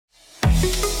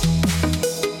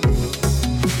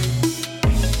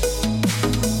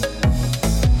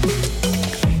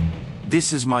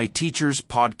This is my teacher's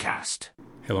podcast.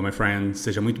 Hello, my friend.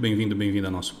 Seja muito bem-vindo, bem-vinda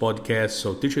ao nosso podcast.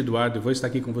 Sou o Teacher Eduardo e vou estar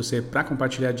aqui com você para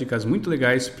compartilhar dicas muito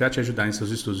legais para te ajudar em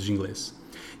seus estudos de inglês.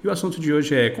 E o assunto de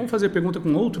hoje é como fazer pergunta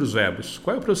com outros verbos.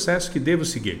 Qual é o processo que devo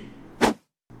seguir?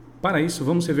 Para isso,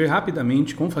 vamos rever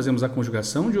rapidamente como fazemos a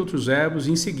conjugação de outros verbos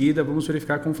e em seguida vamos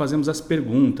verificar como fazemos as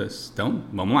perguntas. Então,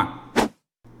 vamos lá!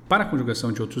 Para a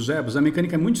conjugação de outros verbos, a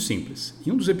mecânica é muito simples.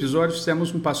 Em um dos episódios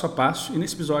fizemos um passo a passo e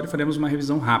nesse episódio faremos uma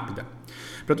revisão rápida.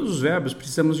 Para todos os verbos,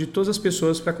 precisamos de todas as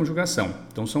pessoas para a conjugação.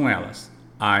 Então são elas: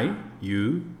 I,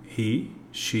 you, he,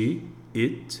 she,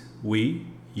 it, we,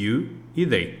 you e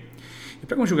they. E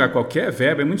para conjugar qualquer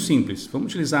verbo é muito simples. Vamos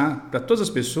utilizar para todas as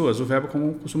pessoas o verbo como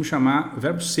eu costumo chamar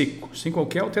verbo seco, sem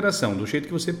qualquer alteração, do jeito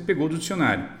que você pegou do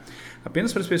dicionário.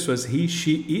 Apenas para as pessoas he,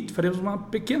 she, it faremos uma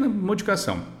pequena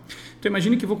modificação. Então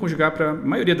imagine que vou conjugar para a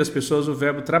maioria das pessoas o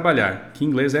verbo trabalhar, que em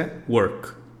inglês é work.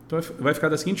 Então vai ficar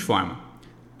da seguinte forma: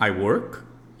 I work,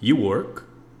 you work,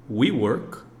 we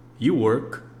work, you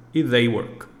work e they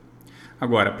work.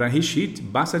 Agora, para he, she, it,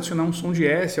 basta adicionar um som de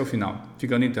S ao final,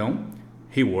 ficando então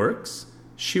he works,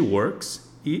 she works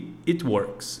e it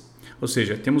works. Ou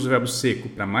seja, temos o verbo seco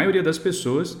para a maioria das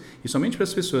pessoas e somente para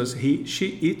as pessoas he,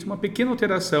 she, it, uma pequena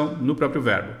alteração no próprio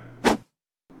verbo.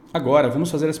 Agora, vamos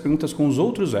fazer as perguntas com os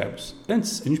outros verbos.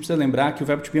 Antes, a gente precisa lembrar que o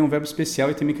verbo to be é um verbo especial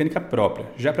e tem mecânica própria.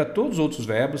 Já para todos os outros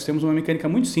verbos, temos uma mecânica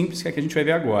muito simples que é a que a gente vai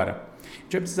ver agora. A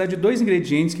gente vai precisar de dois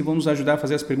ingredientes que vão nos ajudar a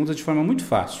fazer as perguntas de forma muito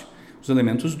fácil. Os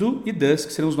elementos do e das,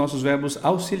 que serão os nossos verbos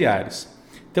auxiliares.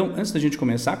 Então, antes da gente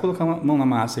começar a colocar a mão na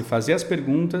massa e fazer as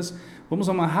perguntas, vamos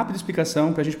a uma rápida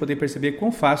explicação para a gente poder perceber quão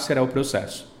fácil será o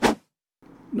processo.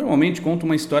 Normalmente conto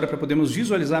uma história para podermos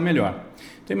visualizar melhor.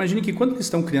 Então imagine que quando eles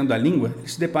estão criando a língua,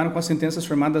 eles se deparam com as sentenças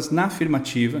formadas na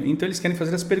afirmativa, então eles querem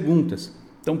fazer as perguntas.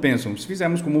 Então pensam, se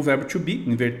fizermos como o verbo to be,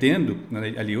 invertendo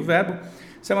ali o verbo,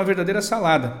 isso é uma verdadeira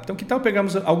salada. Então que tal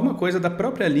pegarmos alguma coisa da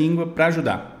própria língua para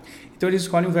ajudar? Então eles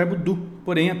escolhem o verbo do,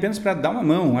 porém apenas para dar uma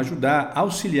mão, ajudar,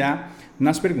 auxiliar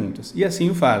nas perguntas. E assim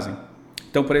o fazem.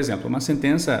 Então, por exemplo, uma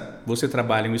sentença, você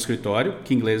trabalha em um escritório,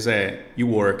 que em inglês é you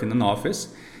work in an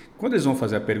office. Quando eles vão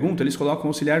fazer a pergunta, eles colocam o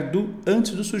auxiliar do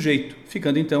antes do sujeito,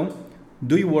 ficando então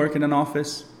do you work in an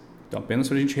office? Então, apenas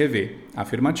para a gente rever.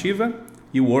 Afirmativa,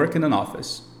 you work in an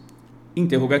office.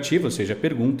 Interrogativa, ou seja,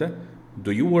 pergunta,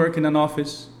 do you work in an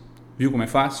office? Viu como é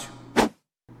fácil?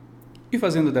 E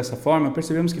fazendo dessa forma,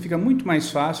 percebemos que fica muito mais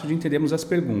fácil de entendermos as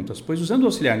perguntas, pois usando o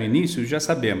auxiliar no início, já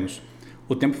sabemos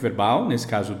o tempo verbal, nesse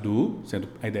caso do, sendo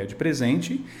a ideia de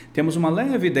presente. Temos uma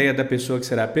leve ideia da pessoa que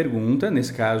será a pergunta,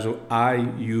 nesse caso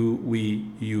I, you, we,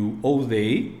 you ou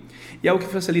they. E algo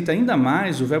que facilita ainda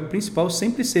mais o verbo principal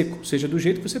sempre seco, ou seja, do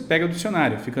jeito que você pega o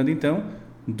dicionário, ficando então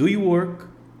do you work.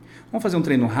 Vamos fazer um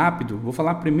treino rápido. Vou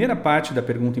falar a primeira parte da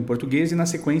pergunta em português e na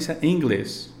sequência em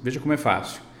inglês. Veja como é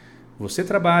fácil. Você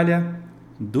trabalha,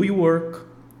 do you work?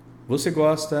 Você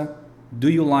gosta, do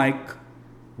you like?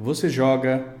 Você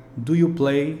joga, do you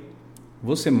play?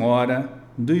 Você mora,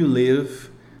 do you live?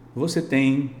 Você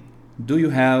tem, do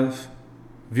you have?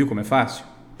 Viu como é fácil?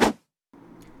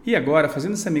 E agora,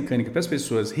 fazendo essa mecânica para as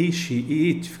pessoas he, she e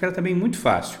it, ficará também muito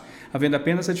fácil, havendo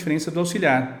apenas a diferença do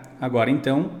auxiliar. Agora,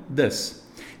 então, does.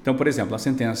 Então, por exemplo, a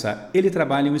sentença ele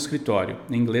trabalha em um escritório.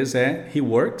 Em inglês é he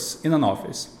works in an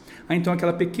office. Então,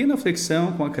 aquela pequena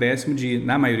flexão com acréscimo de,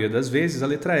 na maioria das vezes, a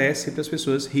letra S para as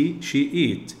pessoas he, she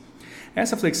e it.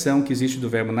 Essa flexão que existe do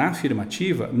verbo na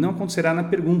afirmativa não acontecerá na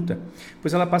pergunta,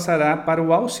 pois ela passará para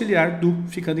o auxiliar do,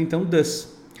 ficando então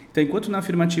does. Então, enquanto na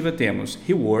afirmativa temos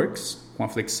he works, com a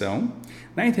flexão,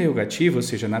 na interrogativa, ou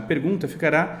seja, na pergunta,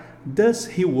 ficará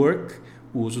does he work,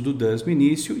 o uso do does no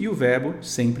início e o verbo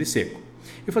sempre seco.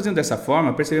 E fazendo dessa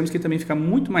forma, percebemos que também fica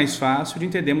muito mais fácil de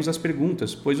entendermos as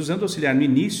perguntas, pois usando o auxiliar no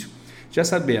início, já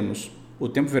sabemos o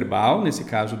tempo verbal, nesse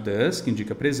caso does, que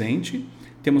indica presente.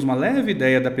 Temos uma leve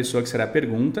ideia da pessoa que será a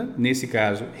pergunta, nesse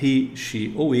caso he,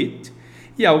 she ou it,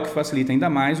 e algo que facilita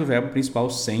ainda mais o verbo principal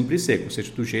sempre seco, ou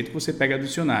seja, do jeito que você pega do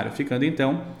dicionário, ficando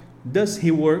então does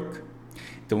he work?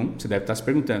 Então você deve estar se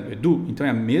perguntando, Edu, então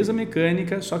é a mesma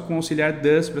mecânica, só com auxiliar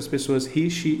does para as pessoas he,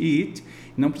 she e it,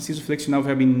 não preciso flexionar o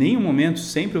verbo em nenhum momento,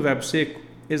 sempre o verbo seco?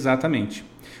 Exatamente.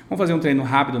 Vamos fazer um treino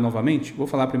rápido novamente? Vou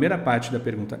falar a primeira parte da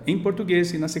pergunta em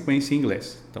português e na sequência em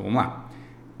inglês. Então vamos lá.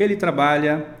 Ele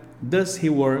trabalha, does he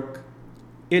work?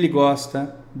 Ele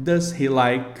gosta, does he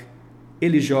like?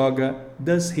 Ele joga,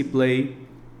 does he play?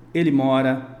 Ele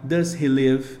mora, does he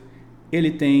live?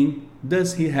 Ele tem,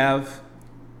 does he have?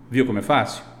 Viu como é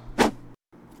fácil?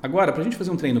 Agora, para a gente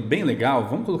fazer um treino bem legal,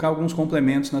 vamos colocar alguns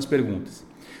complementos nas perguntas.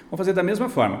 Vamos fazer da mesma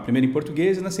forma, primeiro em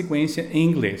português e na sequência em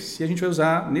inglês. E a gente vai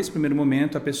usar, nesse primeiro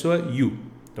momento, a pessoa you.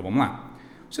 Então vamos lá.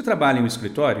 Você trabalha em um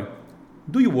escritório?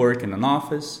 Do you work in an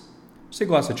office? Você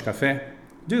gosta de café?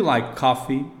 Do you like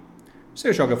coffee?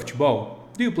 Você joga futebol?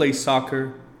 Do you play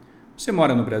soccer? Você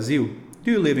mora no Brasil? Do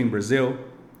you live in Brazil?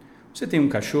 Você tem um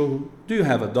cachorro? Do you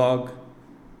have a dog?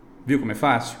 Viu como é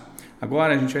fácil?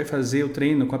 Agora a gente vai fazer o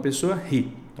treino com a pessoa he.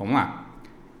 Vamos lá.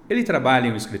 Ele trabalha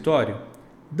em um escritório?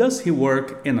 Does he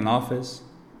work in an office?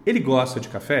 Ele gosta de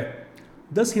café?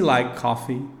 Does he like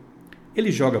coffee?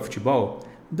 Ele joga futebol?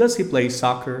 Does he play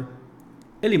soccer?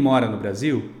 Ele mora no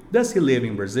Brasil? Does he live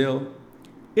in Brazil?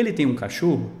 Ele tem um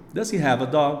cachorro? Does he have a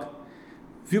dog?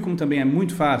 Viu como também é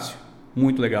muito fácil?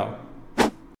 Muito legal.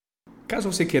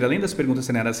 Caso você queira, além das perguntas,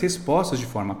 treinar as respostas de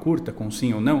forma curta, com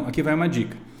sim ou não, aqui vai uma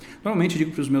dica. Normalmente digo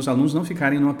para os meus alunos não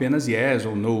ficarem no apenas yes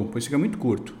ou no, pois fica muito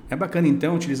curto. É bacana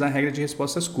então utilizar a regra de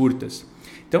respostas curtas.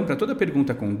 Então, para toda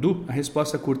pergunta com do, a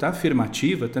resposta curta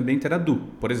afirmativa também terá do.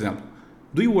 Por exemplo,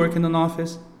 do you work in an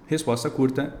office? Resposta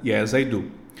curta, yes, I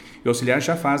do. E o auxiliar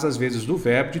já faz as vezes do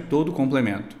verbo de todo o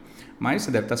complemento. Mas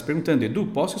você deve estar se perguntando, Edu,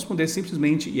 posso responder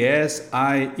simplesmente yes,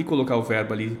 I e colocar o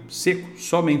verbo ali seco,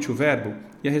 somente o verbo?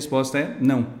 E a resposta é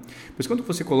não. Pois quando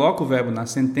você coloca o verbo na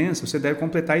sentença, você deve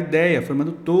completar a ideia,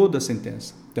 formando toda a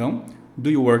sentença. Então, do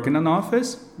you work in an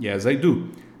office? Yes, I do.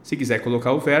 Se quiser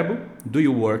colocar o verbo, do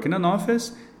you work in an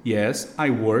office? Yes, I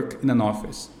work in an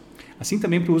office. Assim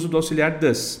também para o uso do auxiliar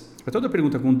does. Para toda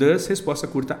pergunta com does, resposta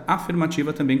curta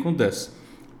afirmativa também com does.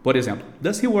 Por exemplo,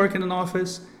 does he work in an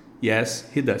office? Yes,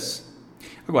 he does.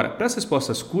 Agora, para as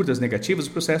respostas curtas negativas,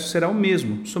 o processo será o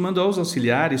mesmo, somando aos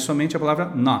auxiliares somente a palavra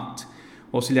not.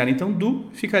 O auxiliar, então, do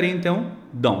ficaria, então,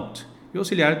 don't. E o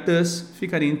auxiliar does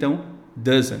ficaria, então,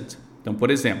 doesn't. Então, por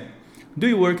exemplo, do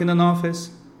you work in an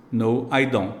office? No, I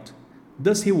don't.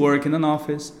 Does he work in an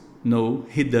office? No,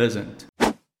 he doesn't.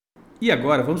 E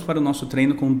agora, vamos para o nosso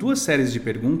treino com duas séries de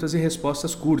perguntas e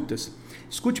respostas curtas.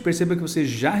 Escute e perceba que você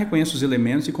já reconhece os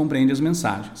elementos e compreende as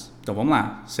mensagens. Então, vamos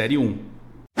lá. Série 1.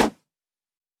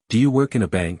 Do you work in a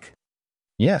bank?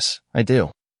 Yes, I do.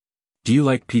 Do you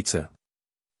like pizza?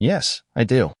 Yes, I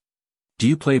do. Do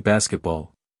you play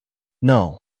basketball?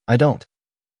 No, I don't.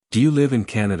 Do you live in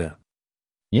Canada?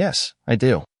 Yes, I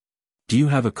do. Do you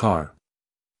have a car?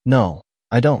 No,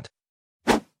 I don't.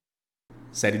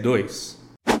 Série 2.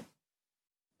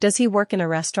 Does he work in a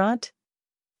restaurant?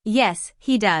 Yes,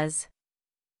 he does.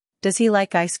 Does he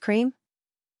like ice cream?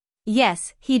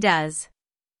 Yes, he does.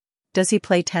 Does he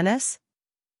play tennis?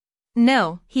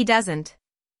 No, he doesn't.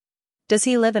 Does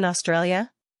he live in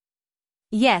Australia?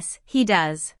 Yes, he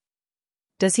does.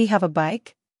 Does he have a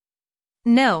bike?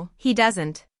 No, he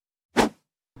doesn't.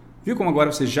 Viu como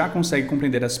agora você já consegue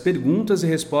compreender as perguntas e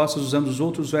respostas usando os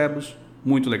outros verbos?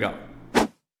 Muito legal.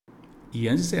 E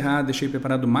antes de encerrar, deixei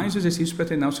preparado mais exercícios para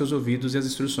treinar os seus ouvidos e as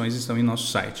instruções estão em nosso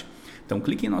site. Então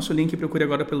clique em nosso link e procure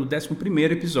agora pelo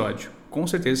 11º episódio. Com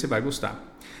certeza você vai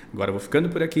gostar. Agora eu vou ficando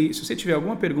por aqui. Se você tiver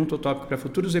alguma pergunta ou tópico para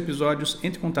futuros episódios,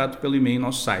 entre em contato pelo e-mail em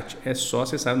nosso site. É só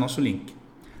acessar o nosso link.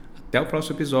 Até o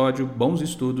próximo episódio. Bons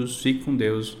estudos. Fique com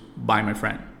Deus. Bye, my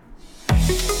friend.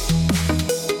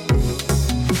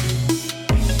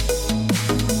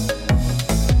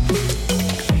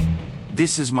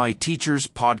 This is my teacher's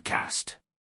podcast.